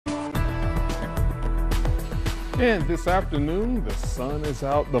And this afternoon, the sun is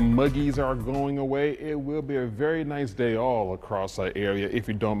out, the muggies are going away. It will be a very nice day all across our area if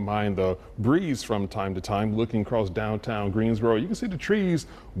you don't mind the breeze from time to time. Looking across downtown Greensboro, you can see the trees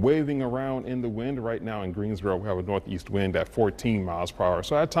waving around in the wind. Right now in Greensboro, we have a northeast wind at 14 miles per hour.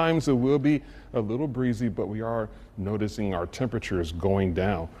 So at times it will be a little breezy, but we are noticing our temperatures going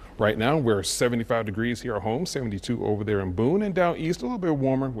down. Right now we're 75 degrees here at home, 72 over there in Boone, and down east a little bit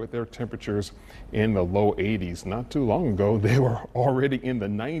warmer with their temperatures in the low 80s. Not too long ago, they were already in the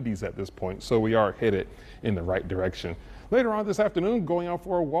 90s at this point, so we are headed in the right direction. Later on this afternoon, going out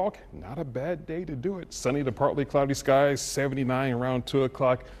for a walk, not a bad day to do it. Sunny to partly cloudy skies, 79 around 2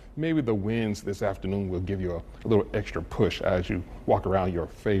 o'clock. Maybe the winds this afternoon will give you a little extra push as you walk around your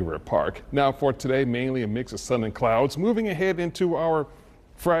favorite park. Now for today, mainly a mix of sun and clouds. Moving ahead into our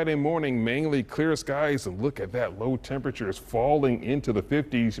Friday morning, mainly clear skies, and look at that, low temperatures falling into the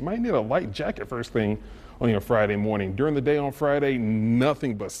 50s. You might need a light jacket first thing on your Friday morning. During the day on Friday,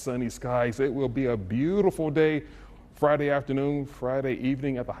 nothing but sunny skies. It will be a beautiful day. Friday afternoon, Friday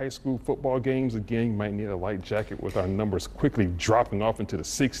evening at the high school football games. Again, you might need a light jacket with our numbers quickly dropping off into the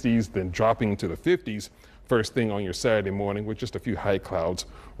 60s, then dropping into the 50s first thing on your Saturday morning with just a few high clouds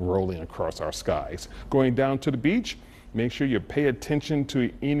rolling across our skies. Going down to the beach, make sure you pay attention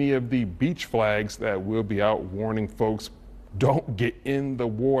to any of the beach flags that will be out warning folks, don't get in the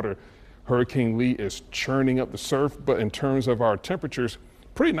water. Hurricane Lee is churning up the surf, but in terms of our temperatures,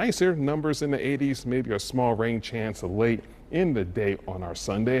 pretty nice here. Numbers in the 80s, maybe a small rain chance late in the day on our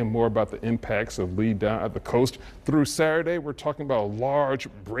Sunday. And more about the impacts of Lee down at the coast. Through Saturday, we're talking about large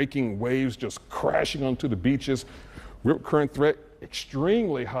breaking waves just crashing onto the beaches. Rip current threat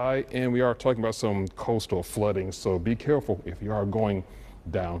extremely high, and we are talking about some coastal flooding. So be careful if you are going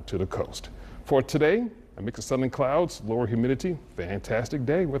down to the coast. For today, a mix of sun and clouds, lower humidity, fantastic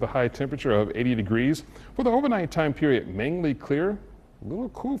day with a high temperature of 80 degrees. For the overnight time period, mainly clear. A little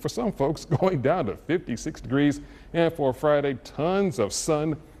cool for some folks, going down to 56 degrees. And for Friday, tons of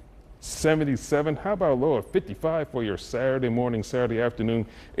sun, 77. How about a low of 55 for your Saturday morning, Saturday afternoon,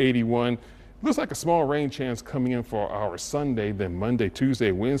 81. Looks like a small rain chance coming in for our Sunday, then Monday,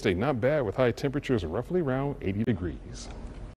 Tuesday, Wednesday. Not bad with high temperatures roughly around 80 degrees.